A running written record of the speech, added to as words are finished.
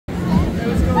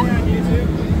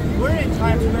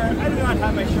where I do not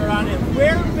have my shirt on, and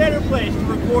where better place to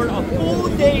record a full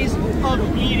days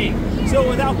of eating. So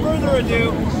without further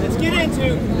ado, let's get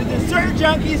into the Dessert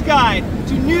Junkie's Guide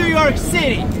to New York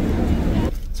City.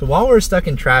 So while we're stuck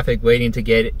in traffic waiting to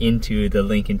get into the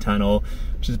Lincoln Tunnel,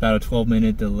 which is about a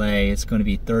 12-minute delay, it's going to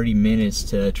be 30 minutes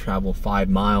to travel 5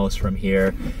 miles from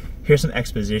here. Here's some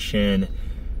exposition.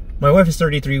 My wife is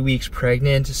 33 weeks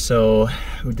pregnant, so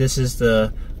this is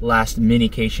the last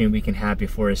minication we can have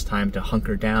before it's time to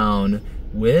hunker down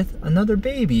with another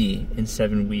baby in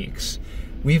 7 weeks.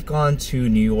 We've gone to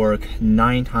New York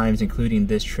 9 times, including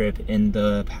this trip, in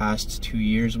the past 2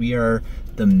 years. We are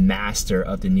the master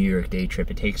of the New York day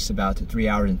trip. It takes about 3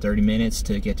 hours and 30 minutes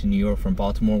to get to New York from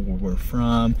Baltimore, where we're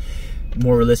from.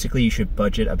 More realistically, you should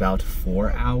budget about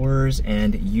 4 hours,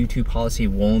 and YouTube policy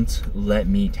won't let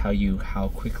me tell you how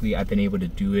quickly I've been able to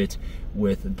do it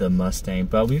with the Mustang.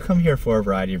 But we've come here for a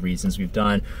variety of reasons. We've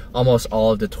done almost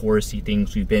all of the touristy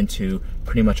things. We've been to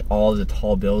pretty much all of the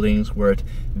tall buildings worth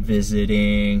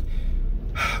visiting.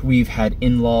 We've had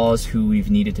in-laws who we've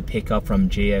needed to pick up from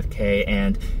JFK,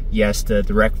 and yes, the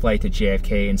direct flight to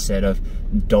JFK instead of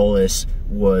Dulles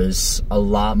was a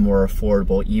lot more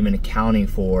affordable, even accounting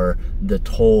for the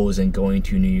tolls and going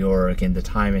to New York and the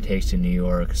time it takes to New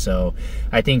York. So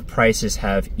I think prices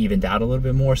have evened out a little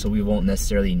bit more, so we won't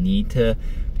necessarily need to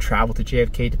travel to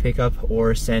JFK to pick up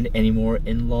or send any more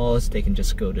in-laws. They can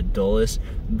just go to Dulles.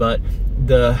 But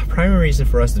the primary reason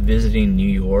for us visiting New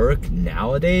York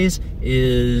nowadays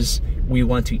is we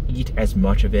want to eat as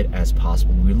much of it as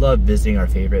possible. We love visiting our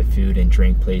favorite food and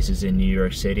drink places in New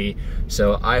York City.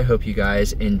 So I hope you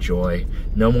guys enjoy.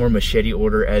 No more machete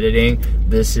order editing.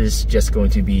 This is just going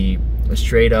to be a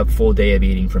straight up full day of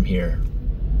eating from here.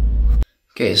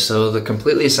 Okay, so the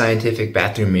completely scientific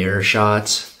bathroom mirror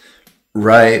shots.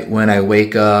 Right when I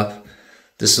wake up,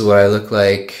 this is what I look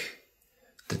like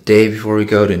the day before we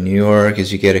go to New York,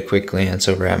 as you get a quick glance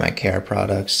over at my care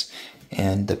products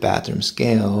and the bathroom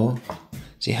scale.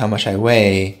 See how much I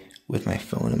weigh with my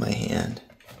phone in my hand.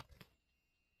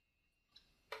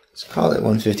 Let's call it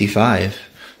 155.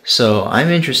 So I'm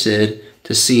interested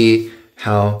to see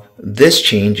how this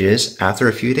changes after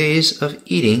a few days of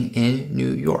eating in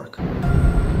New York.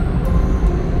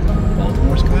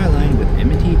 Baltimore skyline with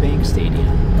M&T Bank Stadium.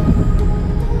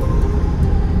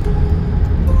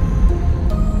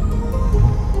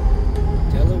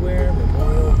 Delaware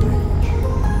Memorial Bridge.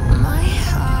 My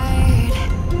heart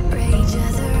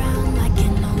rages around like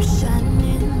an ocean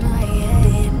in my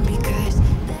head because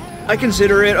I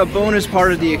consider it a bonus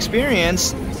part of the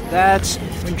experience that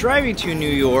when driving to New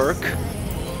York,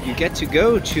 you get to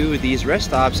go to these rest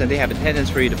stops and they have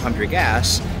attendants for you to pump your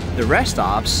gas. The rest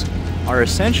stops are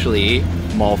essentially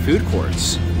mall food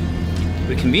courts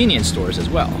with convenience stores as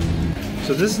well.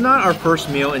 So this is not our first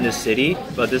meal in the city,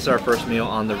 but this is our first meal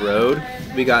on the road.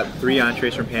 We got 3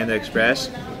 entrees from Panda Express,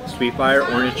 sweet fire,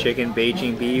 orange chicken,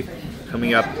 Beijing beef,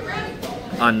 coming up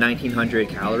on 1900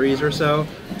 calories or so.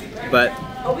 But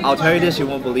I'll tell you this, you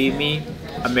won't believe me,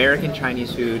 American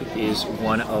Chinese food is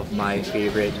one of my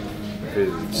favorite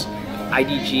foods.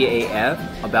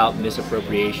 IDGAF about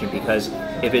misappropriation, because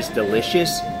if it's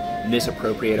delicious,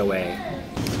 misappropriate away.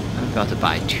 I'm about to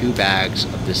buy 2 bags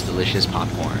of this delicious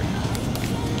popcorn.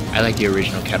 I like the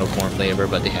original kettle corn flavor,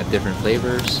 but they have different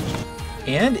flavors.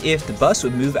 And if the bus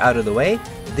would move out of the way,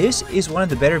 this is one of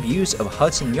the better views of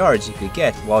Hudson Yards you could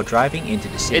get while driving into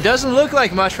the city. It doesn't look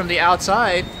like much from the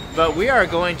outside, but we are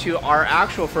going to our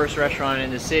actual first restaurant in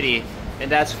the city,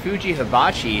 and that's Fuji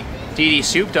Hibachi, to eat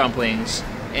soup dumplings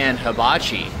and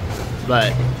hibachi.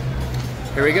 But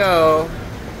here we go.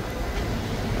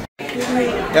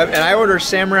 Yep, and I ordered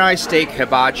samurai steak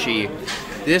hibachi.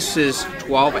 This is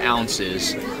 12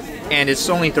 ounces, and it's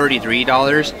only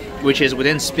 $33, which is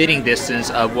within spitting distance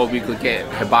of what we could get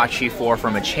hibachi for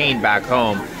from a chain back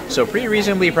home. So pretty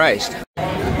reasonably priced.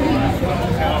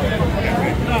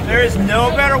 There is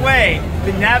no better way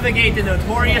to navigate the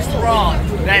notorious throng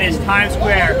that is Times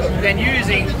Square than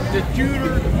using the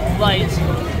Tudor Lights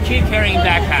kid carrying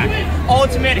backpack.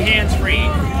 Ultimate hands-free.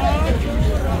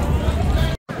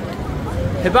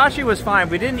 Hibachi was fine.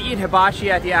 We didn't eat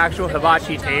hibachi at the actual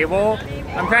hibachi table.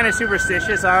 I'm kind of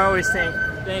superstitious. I always think,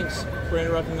 thanks for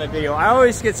interrupting my video. I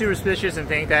always get superstitious and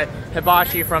think that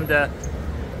hibachi from the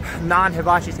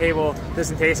non-hibachi table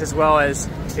doesn't taste as well as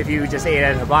if you just ate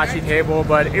at a hibachi table,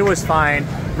 but it was fine.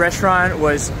 Restaurant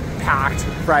was packed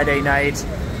Friday night,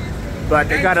 but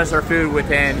they got us our food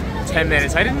within 10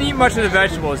 minutes. I didn't eat much of the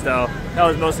vegetables though. That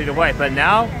was mostly the wife. But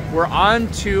now we're on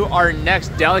to our next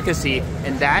delicacy,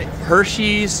 and that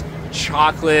Hershey's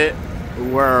Chocolate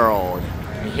World.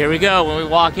 And here we go. When we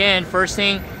walk in, first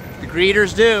thing the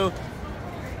greeters do,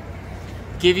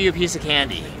 give you a piece of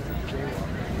candy.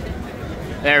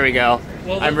 There we go.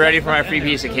 I'm ready for my free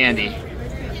piece of candy.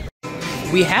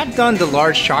 We had done the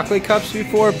large chocolate cups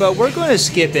before, but we're going to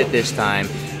skip it this time.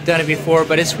 Done it before,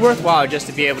 but it's worthwhile just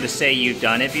to be able to say you've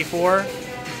done it before.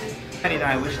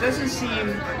 99, which doesn't seem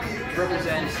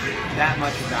represents that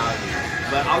much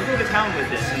value, but I'll go to town with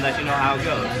this and let you know how it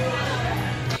goes.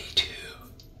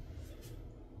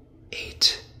 Day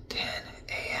 2, 8:10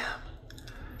 a.m.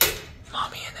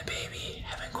 Mommy and the baby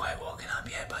haven't quite woken up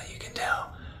yet, but you can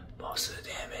tell most of the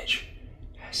damage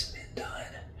hasn't been done.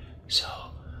 So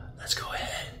let's go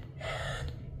ahead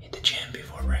and hit the gym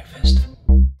before breakfast.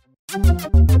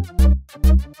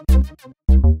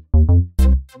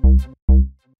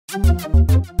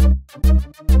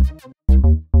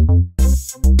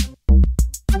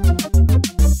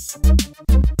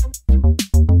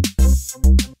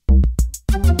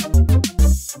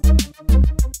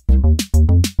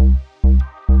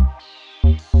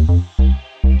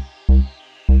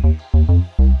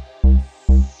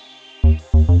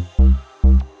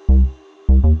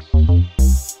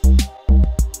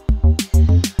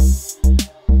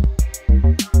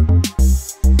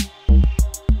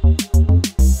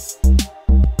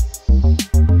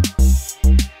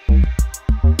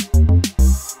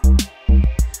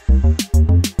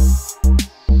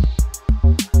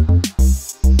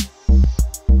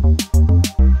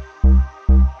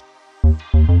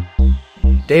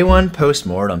 Day 1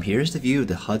 post-mortem. Here's the view of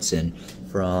the Hudson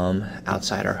from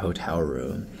outside our hotel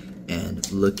room and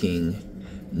looking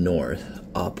north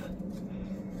up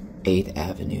 8th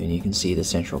Avenue, and you can see the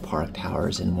Central Park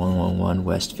Towers in 111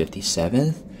 West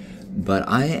 57th. But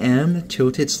I am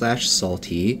tilted /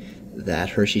 salty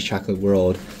that Hershey's Chocolate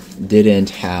World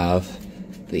didn't have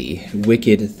the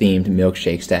Wicked themed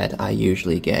milkshakes that I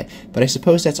usually get. But I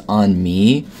suppose that's on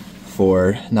me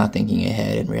for not thinking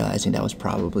ahead and realizing that was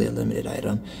probably a limited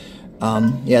item.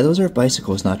 Yeah, those are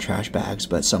bicycles, not trash bags,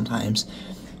 but sometimes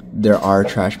there are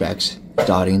trash bags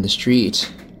dotting the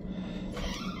street.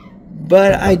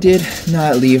 But I did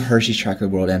not leave Hershey's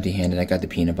Chocolate World empty-handed. I got the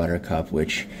peanut butter cup,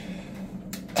 which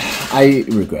I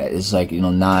regret. It's like, you know,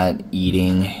 not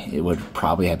eating. It would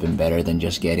probably have been better than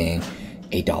just getting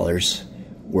 $8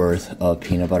 worth of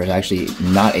peanut butters. Actually,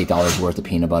 not $8 worth of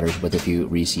peanut butters with a few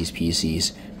Reese's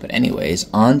Pieces. But anyways,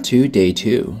 on to day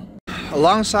 2.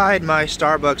 Alongside my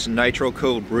Starbucks Nitro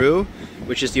Cold Brew,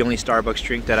 which is the only Starbucks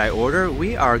drink that I order,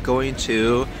 we are going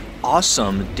to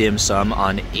Awesome Dim Sum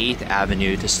on 8th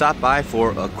Avenue to stop by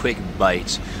for a quick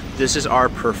bite. This is our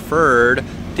preferred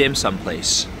dim sum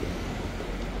place.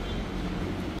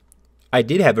 I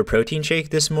did have a protein shake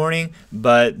this morning,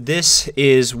 but this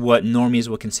is what normies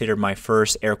will consider my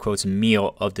first air quotes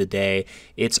meal of the day.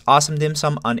 It's Awesome Dim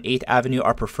Sum on 8th Avenue,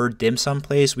 our preferred dim sum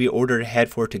place. We ordered ahead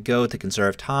for to go to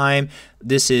conserve time.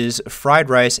 This is fried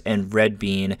rice and red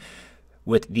bean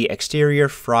with the exterior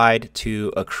fried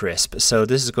to a crisp. So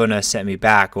this is going to set me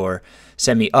back or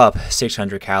set me up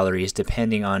 600 calories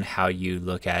depending on how you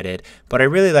look at it. But I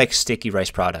really like sticky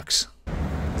rice products.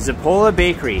 Zappola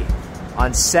Bakery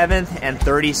on 7th and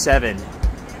 37.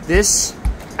 This,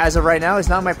 as of right now, is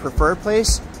not my preferred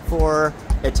place for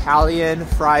Italian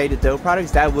fried dough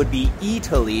products. That would be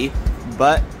Italy,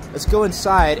 but let's go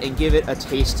inside and give it a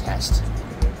taste test.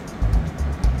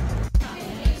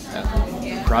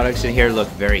 Products in here look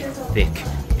very thick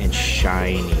and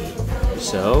shiny.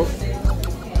 So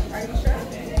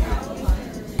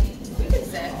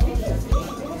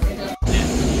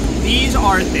these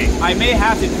are thick. I may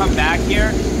have to come back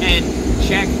here and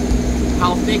check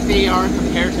how thick they are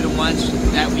compared to the ones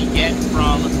that we get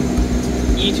from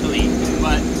Italy.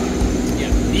 But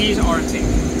yeah, these are thick.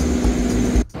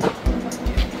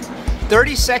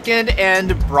 32nd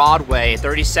and Broadway,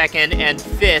 32nd and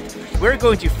 5th, we're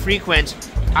going to frequent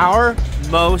our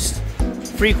most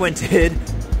frequented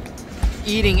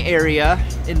eating area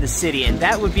in the city, and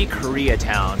that would be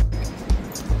Koreatown.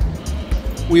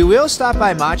 We will stop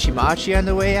by Machi Machi on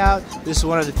the way out. This is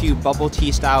one of the few bubble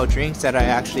tea style drinks that I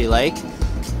actually like.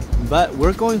 But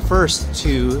we're going first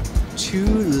to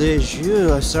Le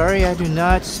Jeu. Sorry, I do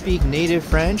not speak native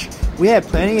French. We have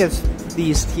plenty of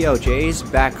these TLJs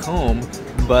back home,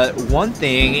 but one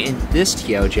thing in this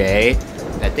TLJ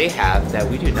that they have that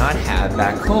we do not have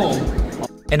back home.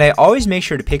 And I always make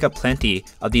sure to pick up plenty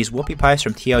of these whoopie pies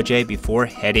from TLJ before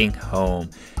heading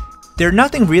home. They're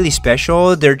nothing really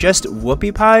special, they're just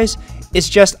whoopie pies. It's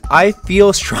just I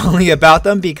feel strongly about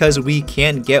them because we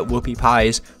can't get whoopie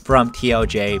pies from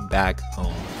TLJ back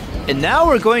home. And now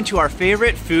we're going to our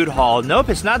favorite food hall. Nope,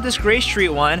 it's not this Gray Street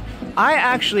one. I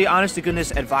actually, honest to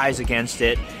goodness, advise against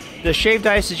it. The shaved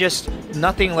ice is just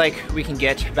nothing like we can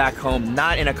get back home,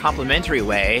 not in a complimentary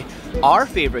way. Our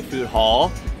favorite food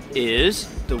hall is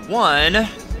the one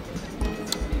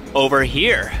over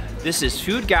here. This is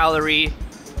Food Gallery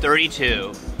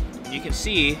 32. You can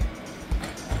see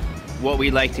what we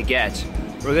like to get.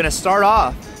 We're gonna start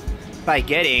off by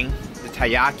getting the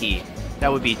taiyaki.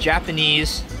 That would be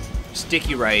Japanese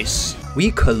sticky rice. We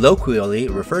colloquially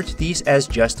refer to these as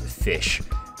just fish.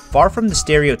 Far from the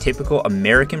stereotypical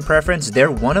American preference, they're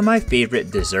one of my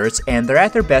favorite desserts, and they're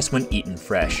at their best when eaten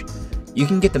fresh. You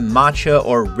can get the matcha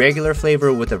or regular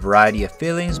flavor with a variety of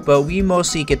fillings, but we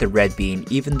mostly get the red bean,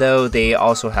 even though they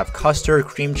also have custard,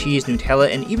 cream cheese, Nutella,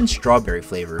 and even strawberry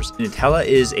flavors. Nutella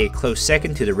is a close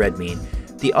second to the red bean.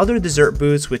 The other dessert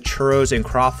booths with churros and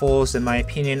croffles, in my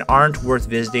opinion, aren't worth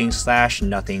visiting /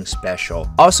 nothing special.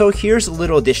 Also, here's a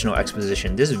little additional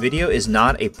exposition. This video is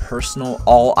not a personal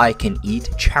all-I-can-eat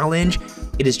challenge.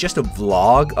 It is just a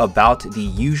vlog about the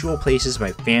usual places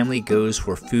my family goes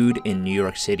for food in New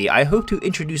York City. I hope to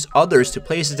introduce others to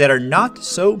places that are not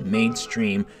so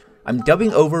mainstream. I'm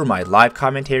dubbing over my live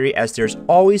commentary as there's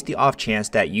always the off chance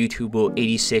that YouTube will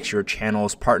 86 your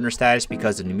channel's partner status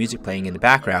because of the music playing in the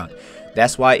background.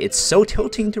 That's why it's so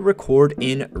tilting to record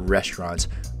in restaurants.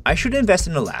 I should invest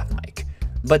in a lav mic.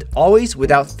 But always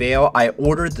without fail, I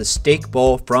ordered the steak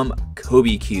bowl from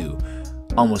Kobe Q.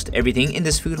 Almost everything in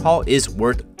this food hall is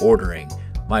worth ordering.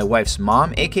 My wife's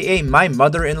mom, aka my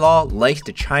mother-in-law, likes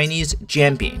the Chinese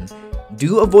jianbing.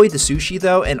 Do avoid the sushi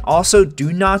though, and also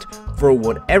do not, for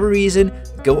whatever reason,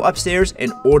 go upstairs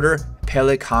and order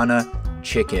Pelicana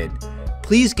chicken.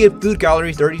 Please give Food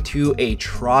Gallery 32 a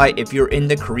try if you're in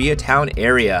the Koreatown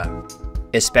area.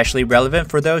 Especially relevant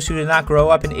for those who did not grow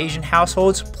up in Asian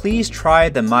households, please try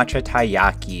the matcha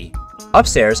taiyaki.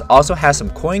 Upstairs also has some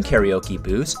coin karaoke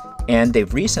booths, and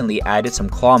they've recently added some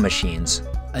claw machines.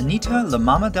 Anita La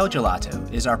Mama del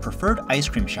Gelato is our preferred ice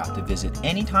cream shop to visit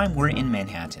anytime we're in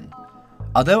Manhattan.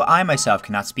 Although I myself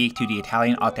cannot speak to the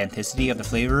Italian authenticity of the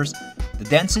flavors, the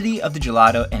density of the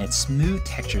gelato and its smooth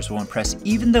textures will impress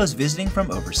even those visiting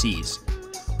from overseas.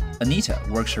 Anita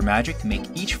works her magic to make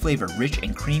each flavor rich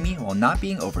and creamy while not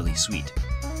being overly sweet.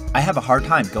 I have a hard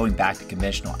time going back to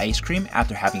conventional ice cream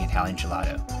after having Italian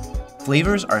gelato.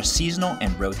 Flavors are seasonal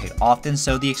and rotate often,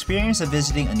 so the experience of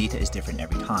visiting Anita is different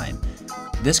every time.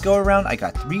 This go around I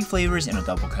got 3 flavors in a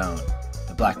double cone: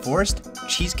 the Black Forest,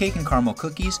 cheesecake and caramel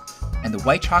cookies, and the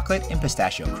white chocolate and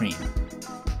pistachio cream.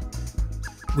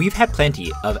 We've had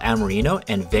plenty of Amorino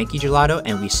and Venki gelato,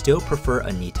 and we still prefer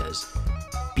Anita's.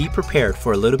 Be prepared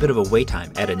for a little bit of a wait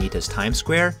time at Anita's Times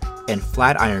Square and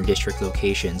Flatiron District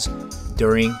locations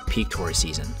during peak tourist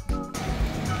season.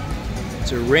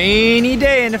 It's a rainy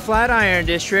day in the Flatiron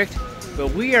District,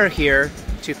 but we are here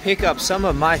to pick up some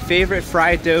of my favorite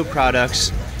fried dough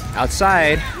products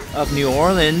outside of New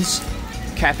Orleans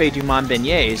Café du Monde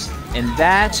Beignets, and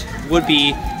that would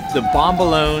be the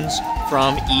bombolones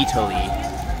from Italy.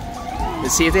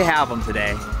 Let's see if they have them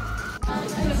today.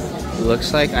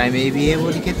 Looks like I may be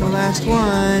able to get the last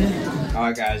one.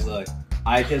 Alright guys, look.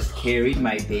 I just carried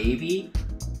my baby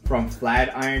from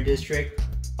Flatiron District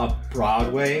up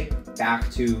Broadway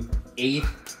back to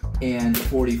 8th and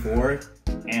 44th,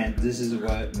 and this is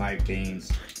what my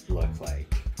veins look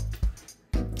like.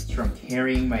 It's from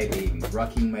carrying my baby,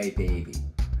 rucking my baby,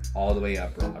 all the way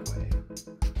up Broadway.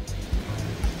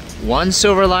 One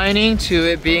silver lining to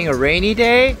it being a rainy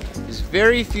day is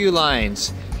very few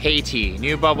lines. Haiti,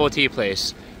 new bubble tea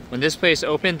place. When this place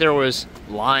opened, there was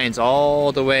lines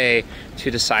all the way to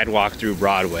the sidewalk through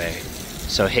Broadway.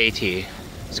 So Haiti,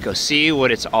 let's go see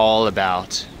what it's all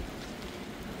about.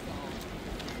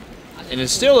 And it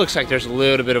still looks like there's a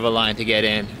little bit of a line to get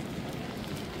in.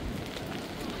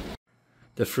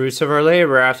 The fruits of our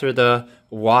labor after the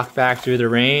walk back through the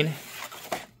rain.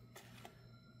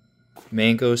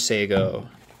 Mango sago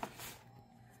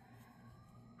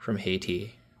from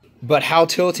Haiti. But how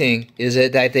tilting is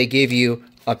it that they give you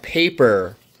a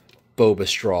paper boba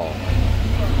straw?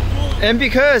 And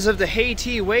because of the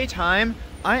Haiti wait time,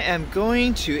 I am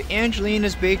going to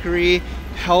Angelina's Bakery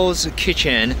Hell's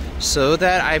Kitchen so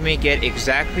that I may get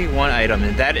exactly one item,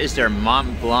 and that is their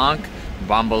Mont Blanc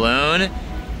bombolone,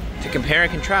 to compare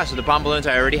and contrast with the bombolones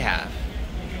I already have.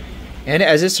 And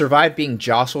as it survived being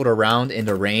jostled around in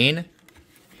the rain,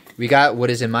 we got what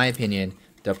is, in my opinion,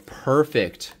 the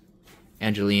perfect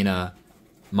Angelina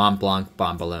Mont Blanc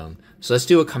bombolone. So let's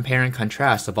do a compare and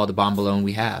contrast of all the bombolone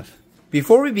we have.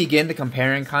 Before we begin the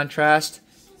compare and contrast,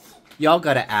 y'all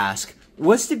gotta ask,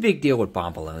 what's the big deal with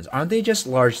bombolones? Aren't they just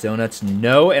large donuts?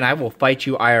 No, and I will fight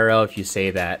you IRL if you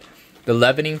say that. The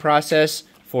leavening process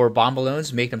for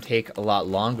bombalones make them take a lot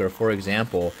longer. For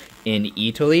example, in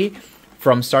Italy,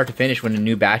 from start to finish, when a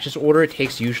new batch is ordered, it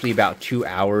takes usually about 2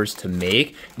 hours to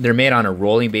make. They're made on a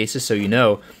rolling basis, so you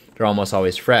know they're almost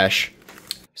always fresh.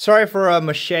 Sorry for a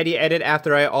machete edit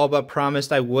after I all but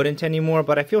promised I wouldn't anymore,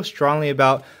 but I feel strongly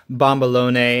about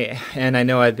bombolone, and I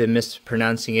know I've been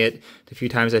mispronouncing it the few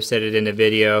times I've said it in the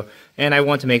video, and I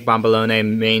want to make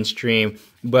bombolone mainstream,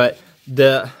 but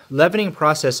the leavening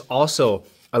process also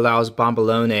allows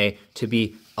bombolone to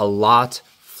be a lot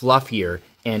fluffier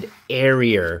and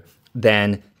airier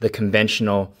than the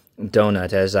conventional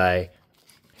donut. As I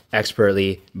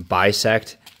expertly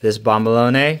bisect this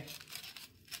bombolone,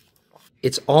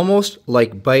 it's almost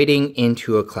like biting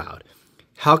into a cloud.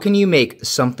 How can you make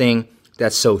something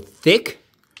that's so thick,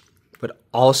 but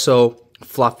also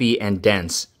fluffy and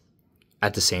dense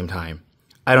at the same time?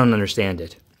 I don't understand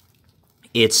it.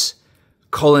 It's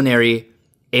culinary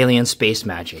alien space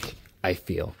magic, I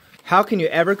feel. How can you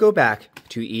ever go back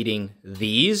to eating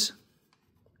these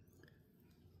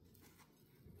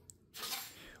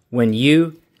when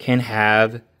you can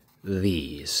have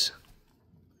these?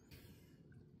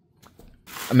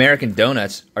 American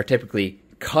donuts are typically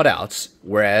cutouts,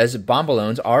 whereas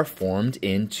bombalones are formed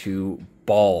into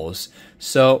balls.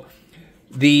 So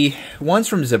the ones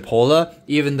from Zappola,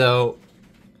 even though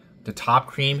the top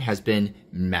cream has been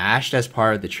mashed as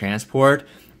part of the transport,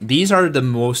 these are the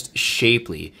most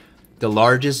shapely, the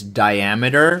largest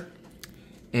diameter,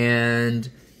 and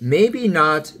maybe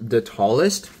not the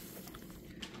tallest,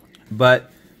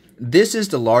 but this is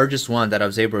the largest one that I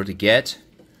was able to get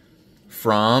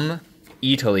from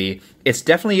Italy. It's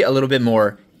definitely a little bit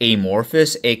more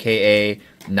amorphous, aka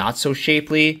not so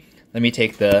shapely. Let me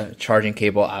take the charging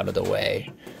cable out of the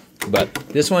way. But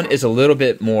this one is a little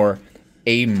bit more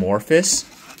amorphous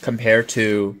compared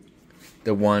to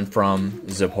the one from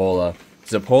Zappola.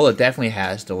 Zappola definitely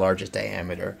has the largest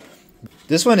diameter.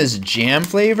 This one is jam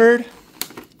flavored,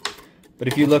 but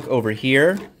if you look over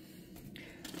here,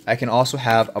 I can also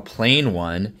have a plain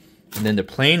one, and then the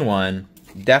plain one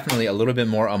definitely a little bit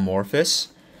more amorphous,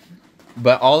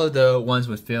 but all of the ones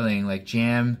with filling like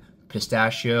jam,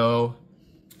 pistachio,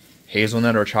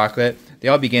 hazelnut, or chocolate, they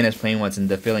all begin as plain ones and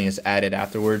the filling is added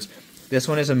afterwards. This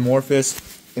one is amorphous.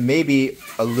 It may be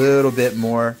a little bit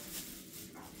more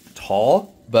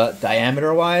tall, but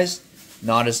diameter wise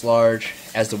not as large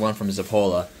as the one from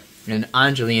Zappola. And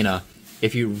Angelina,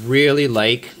 if you really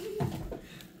like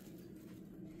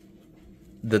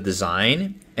the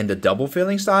design and the double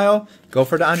filling style, go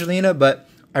for the Angelina, but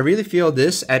I really feel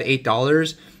this at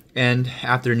 $8 and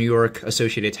after New York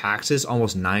associated taxes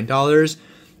almost $9,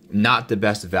 not the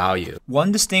best value.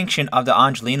 One distinction of the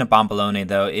Angelina bombolone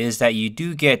though is that you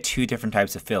do get two different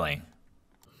types of filling.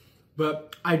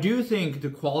 But I do think the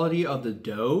quality of the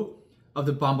dough of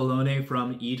the bombolone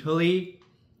from Italy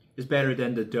is better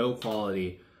than the dough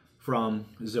quality from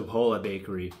Zappola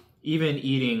Bakery. Even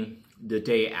eating the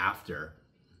day after,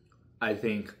 I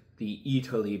think the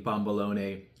Italy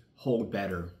bombolone hold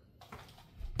better.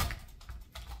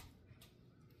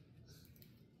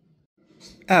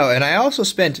 Oh, and I also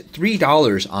spent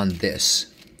 $3 on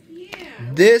this. Yeah.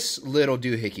 This little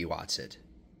doohickey wants it.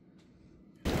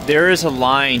 There is a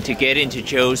line to get into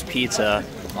Joe's Pizza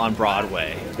on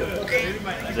Broadway.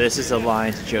 This is a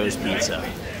line to Joe's Pizza.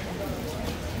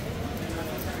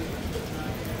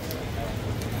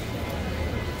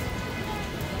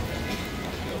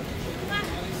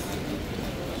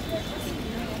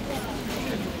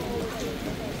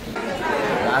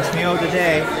 Last meal of the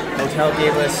day, hotel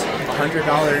gave us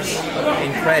 $100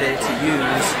 in credit to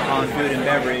use on food and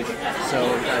beverage.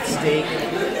 So we got steak,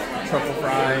 truffle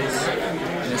fries,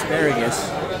 and asparagus,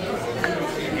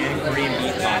 and Korean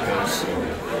beef tacos.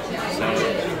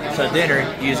 So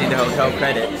dinner using the hotel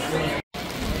credit.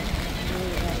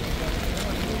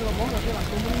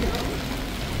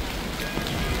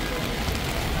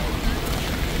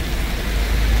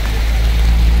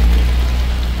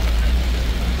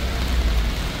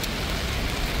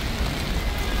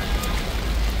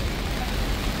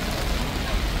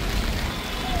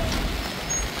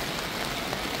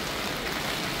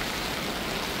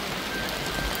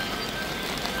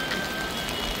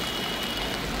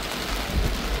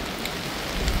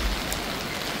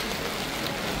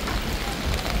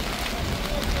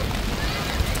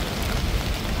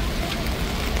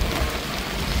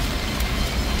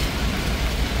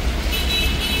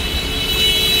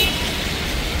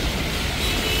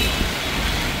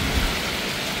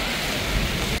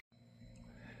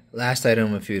 Last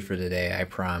item of food for the day, I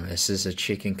promise. This is a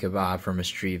chicken kebab from a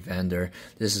street vendor.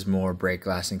 This is more break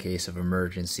glass in case of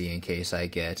emergency, in case I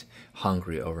get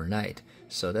hungry overnight.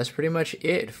 So that's pretty much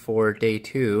it for day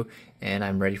 2, and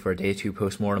I'm ready for day 2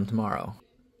 postmortem tomorrow.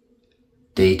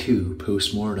 Day 2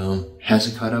 postmortem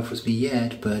hasn't caught up with me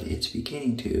yet, but it's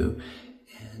beginning to,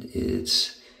 and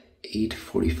it's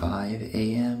 8:45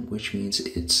 a.m., which means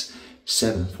it's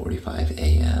 7:45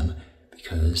 a.m.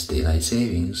 because daylight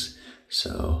savings,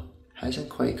 so hasn't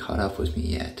quite caught up with me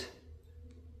yet.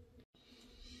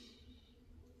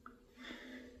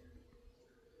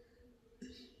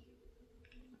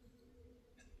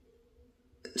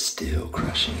 Still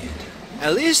crushing it.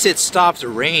 At least it stopped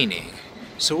raining.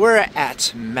 So we're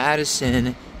at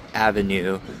Madison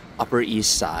Avenue, Upper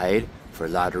East Side for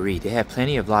lottery. They have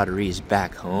plenty of lotteries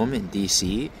back home in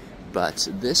DC, but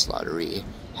this lottery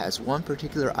has one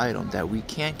particular item that we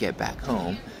can't get back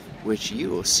home, which you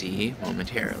will see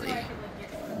momentarily.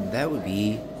 That would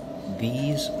be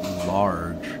these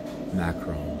large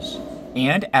macarons.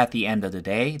 And at the end of the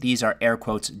day, these are air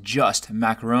quotes just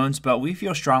macarons, but we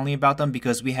feel strongly about them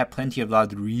because we have plenty of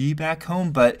lottery back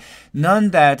home, but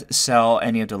none that sell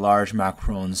any of the large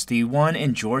macarons. The one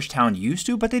in Georgetown used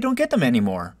to, but they don't get them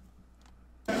anymore.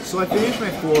 So I finished my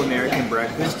full American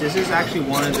breakfast. This is actually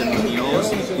one of the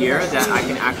meals here that I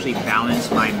can actually balance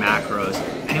my macros.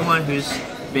 Anyone who's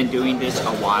been doing this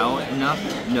a while enough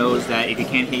knows that if you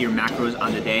can't hit your macros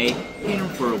on the day, hit them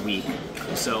for a week.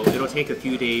 So it'll take a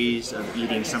few days of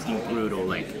eating something brutal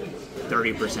like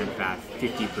 30% fat,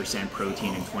 50%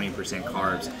 protein, and 20%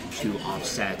 carbs to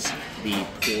offset the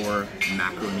poor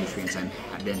macronutrients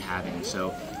I've been having.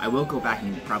 So I will go back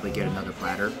and probably get another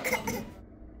platter.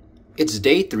 It's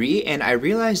day 3, and I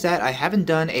realized that I haven't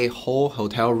done a whole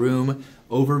hotel room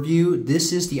overview.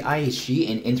 This is the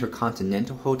IHG and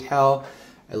Intercontinental Hotel.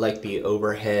 I like the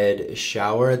overhead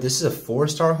shower. This is a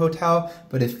 4-star hotel,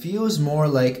 but it feels more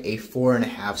like a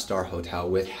 4.5-star hotel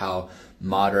with how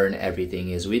modern everything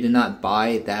is. We did not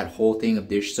buy that whole thing of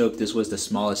dish soap. This was the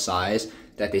smallest size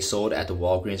that they sold at the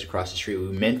Walgreens across the street. We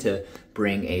meant to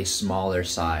bring a smaller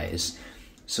size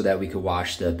so that we could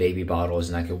wash the baby bottles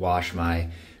and I could wash my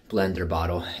blender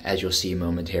bottle, as you'll see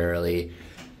momentarily.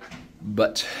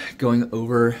 But going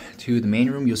over to the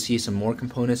main room, you'll see some more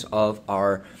components of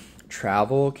our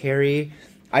travel carry.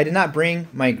 I did not bring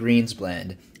my greens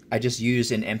blend. I just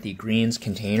used an empty greens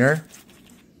container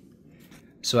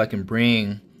so I can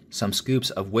bring some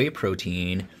scoops of whey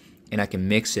protein and I can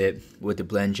mix it with the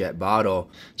BlendJet bottle.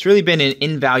 It's really been an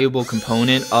invaluable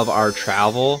component of our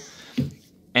travel,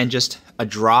 and just a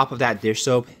drop of that dish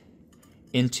soap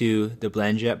into the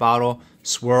BlendJet bottle,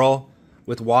 swirl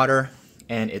with water,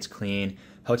 and it's clean.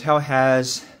 Hotel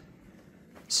has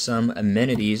some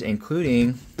amenities,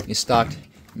 including a stocked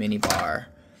mini bar.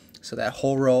 So that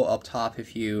whole row up top,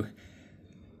 if you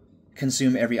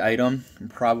consume every item, will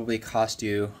probably cost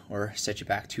you or set you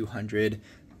back $200.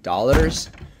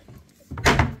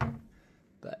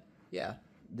 But yeah,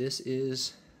 this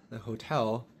is the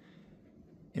hotel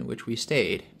in which we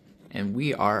stayed, and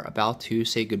we are about to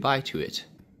say goodbye to it.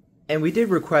 And we did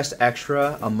request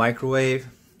extra, a microwave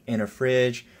and a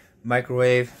fridge.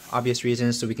 Microwave, obvious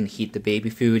reasons, so we can heat the baby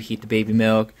food, heat the baby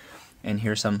milk, and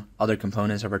here's some other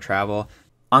components of our travel.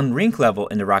 On rink level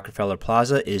in the Rockefeller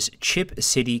Plaza is Chip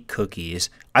City Cookies.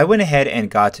 I went ahead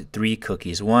and got 3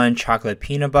 cookies, 1 chocolate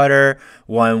peanut butter,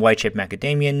 1 white chip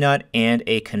macadamia nut, and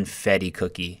a confetti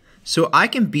cookie. So I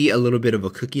can be a little bit of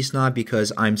a cookie snob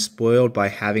because I'm spoiled by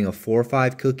having a 4 or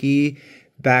 5 cookie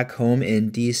back home in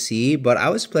DC, but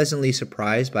I was pleasantly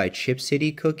surprised by Chip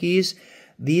City Cookies.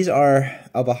 These are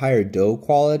of a higher dough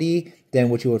quality than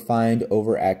what you would find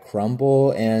over at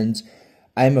Crumble, and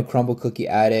I'm a Crumble cookie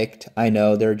addict. I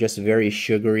know they're just very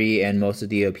sugary, and most of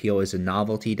the appeal is a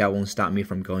novelty. That won't stop me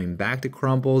from going back to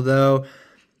Crumble, though.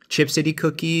 Chip City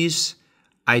Cookies,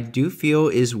 I do feel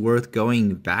is worth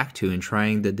going back to and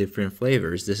trying the different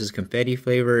flavors. This is confetti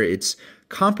flavor. It's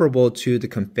comparable to the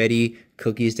confetti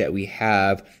cookies that we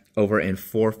have over in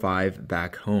 4-5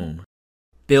 back home.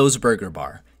 Bill's Burger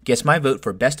Bar gets my vote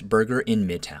for best burger in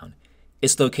Midtown.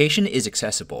 Its location is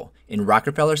accessible in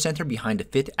Rockefeller Center behind the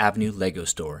 5th Avenue Lego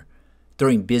store.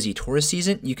 During busy tourist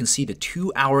season, you can see the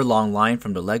 2-hour-long line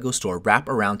from the Lego store wrap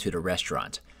around to the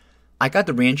restaurant. I got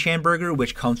the Ranchan burger,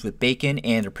 which comes with bacon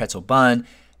and a pretzel bun,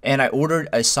 and I ordered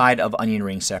a side of onion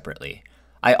rings separately.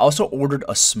 I also ordered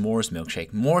a s'mores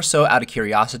milkshake, more so out of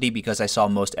curiosity because I saw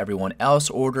most everyone else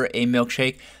order a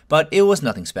milkshake, but it was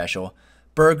nothing special.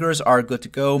 Burgers are good to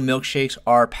go, milkshakes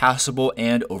are passable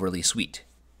and overly sweet.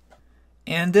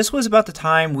 And this was about the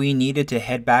time we needed to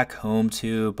head back home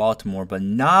to Baltimore, but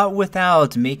not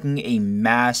without making a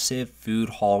massive food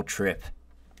haul trip.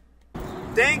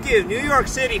 Thank you, New York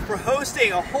City, for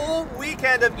hosting a whole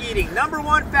weekend of eating.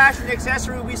 #1 fashion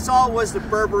accessory we saw was the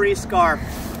Burberry scarf.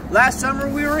 Last summer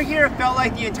we were here, it felt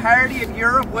like the entirety of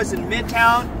Europe was in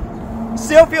Midtown.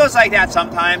 Still feels like that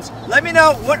sometimes. Let me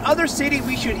know what other city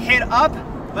we should hit up.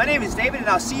 My name is David and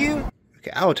I'll see you.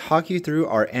 Okay, I will talk you through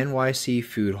our NYC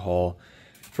food haul.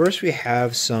 First we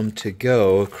have some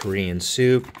to-go Korean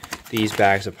soup. These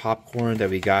bags of popcorn that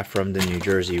we got from the New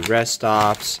Jersey rest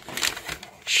stops.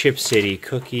 Chip City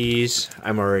cookies.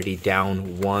 I'm already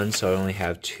down one, so I only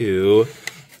have two.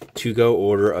 To-go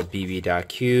order of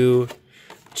BB.Q.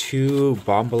 2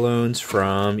 bomballones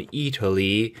from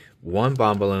Italy. 1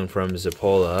 bombalone from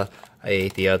Zappola. I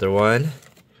ate the other one.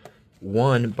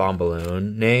 1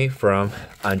 bombalone from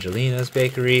Angelina's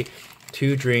Bakery.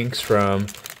 2 drinks from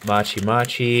Machi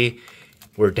Machi.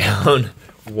 We're down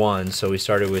 1, so we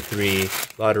started with 3.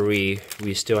 Lottery,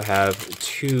 we still have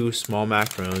 2 small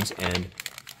macarons and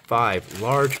 5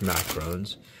 large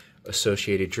macarons.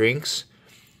 Associated drinks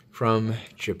from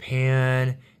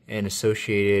Japan and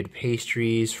associated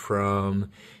pastries from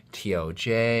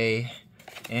TLJ.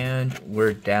 And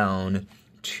we're down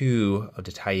 2 of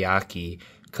the taiyaki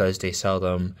because they sell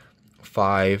them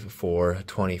 5 for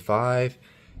 $25.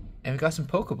 And we got some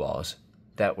Pokeballs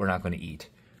that we're not going to eat.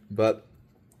 But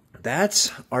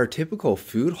that's our typical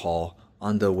food haul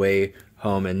on the way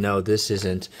home. And no, this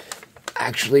isn't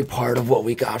actually part of what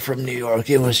we got from New York.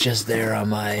 It was just there on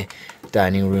my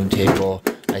dining room table.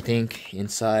 I think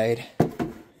inside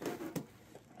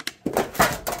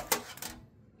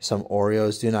some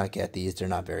Oreos. Do not get these, they're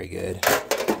not very good.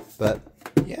 But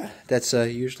yeah, that's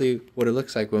usually what it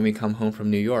looks like when we come home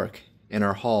from New York in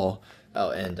our haul.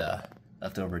 Oh, and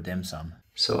leftover dim sum.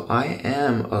 So I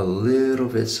am a little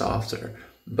bit softer,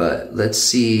 but let's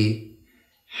see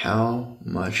how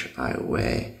much I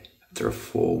weigh after a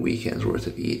full weekend's worth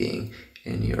of eating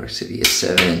in New York City at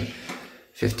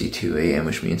 7:52 a.m.,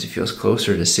 which means it feels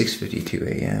closer to 6:52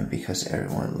 a.m. because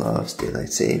everyone loves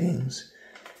daylight savings.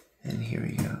 And here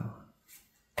we go.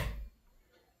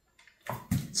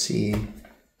 Let's see.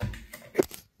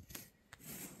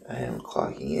 I am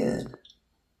clocking in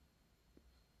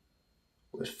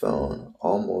with phone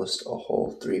almost a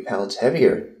whole 3 pounds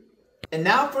heavier. And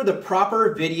now for the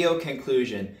proper video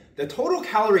conclusion. The total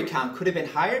calorie count could have been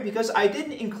higher because I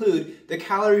didn't include the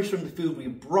calories from the food we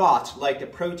brought, like the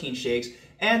protein shakes,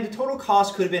 and the total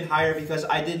cost could have been higher because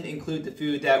I didn't include the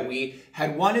food that we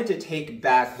had wanted to take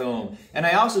back home. And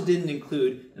I also didn't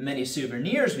include the many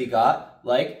souvenirs we got,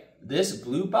 like this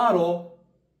blue bottle.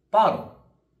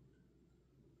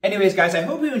 Anyways, guys, I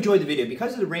hope you enjoyed the video.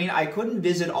 Because of the rain, I couldn't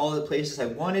visit all of the places I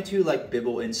wanted to, like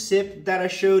Bibble and Sip that I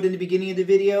showed in the beginning of the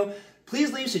video.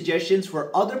 Please leave suggestions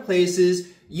for other places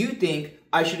you think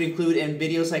I should include in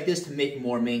videos like this to make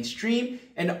more mainstream.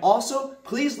 And also,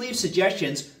 please leave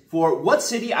suggestions for what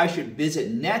city I should visit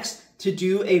next to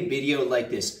do a video like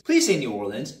this. Please say New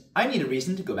Orleans. I need a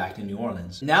reason to go back to New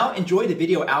Orleans. Now enjoy the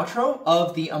video outro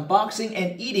of the unboxing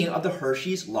and eating of the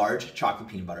Hershey's large chocolate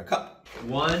peanut butter cup.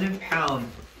 1 pound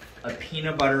of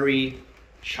peanut buttery,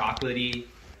 chocolatey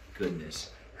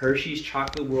goodness. Hershey's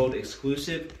Chocolate World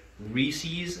exclusive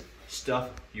Reese's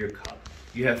Stuff Your Cup.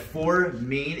 You have 4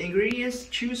 main ingredients to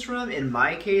choose from. In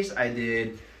my case, I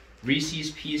did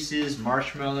Reese's Pieces,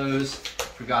 marshmallows,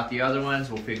 forgot the other ones,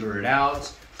 we'll figure it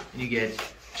out. And you get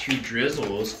 2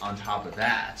 drizzles on top of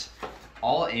that,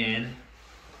 all in an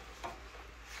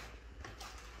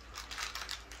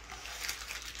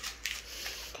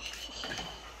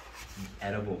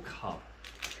edible cup.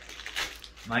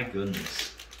 My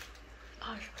goodness.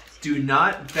 Do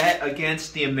not bet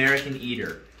against the American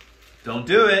eater. Don't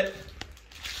do it.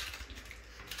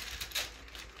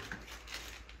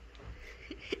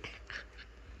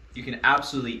 You can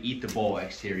absolutely eat the bowl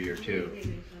exterior too.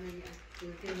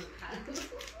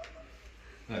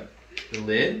 Look, the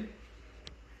lid.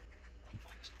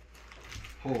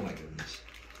 Oh my goodness.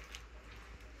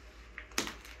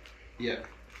 Yeah.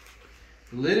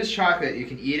 The lid is chocolate, you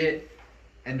can eat it,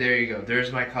 and there you go.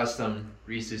 There's my custom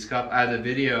Reese's cup. I have a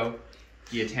video,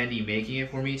 the attendee making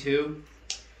it for me too,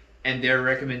 and their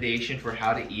recommendation for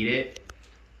how to eat it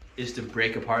is to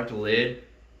break apart the lid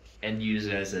and use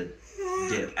it as a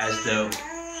dip, as though.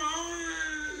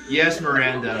 Yes,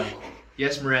 Miranda.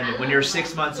 Yes, Miranda. When you're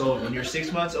 6 months old,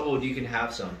 you can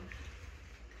have some.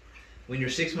 When you're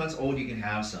 6 months old, you can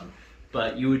have some.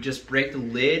 But you would just break the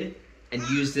lid and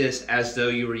use this as though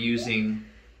you were using,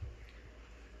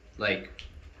 like,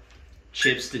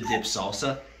 chips to dip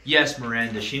salsa. Yes,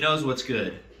 Miranda. She knows what's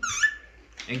good.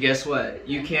 And guess what?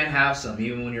 You can have some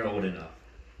even when you're old enough.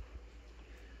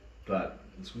 But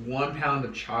it's 1 pound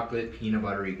of chocolate peanut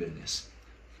buttery goodness.